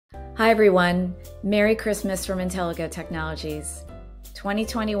Hi everyone, Merry Christmas from Intellego Technologies.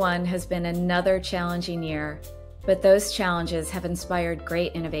 2021 has been another challenging year, but those challenges have inspired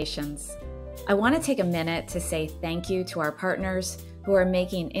great innovations. I want to take a minute to say thank you to our partners who are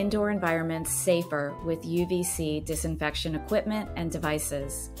making indoor environments safer with UVC disinfection equipment and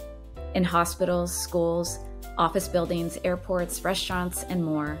devices. In hospitals, schools, office buildings, airports, restaurants, and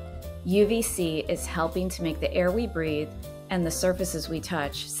more, UVC is helping to make the air we breathe and the surfaces we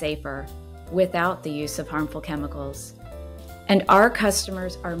touch safer without the use of harmful chemicals. And our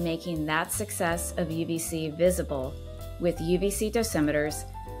customers are making that success of UVC visible with UVC Dosimeters,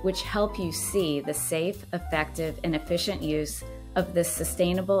 which help you see the safe, effective, and efficient use of this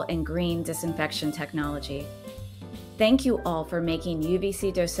sustainable and green disinfection technology. Thank you all for making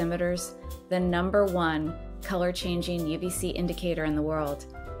UVC Dosimeters the #1 color-changing UVC indicator in the world.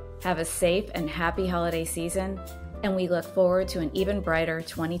 Have a safe and happy holiday season, and we look forward to an even brighter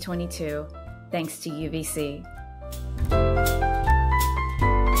 2022 thanks to UVC.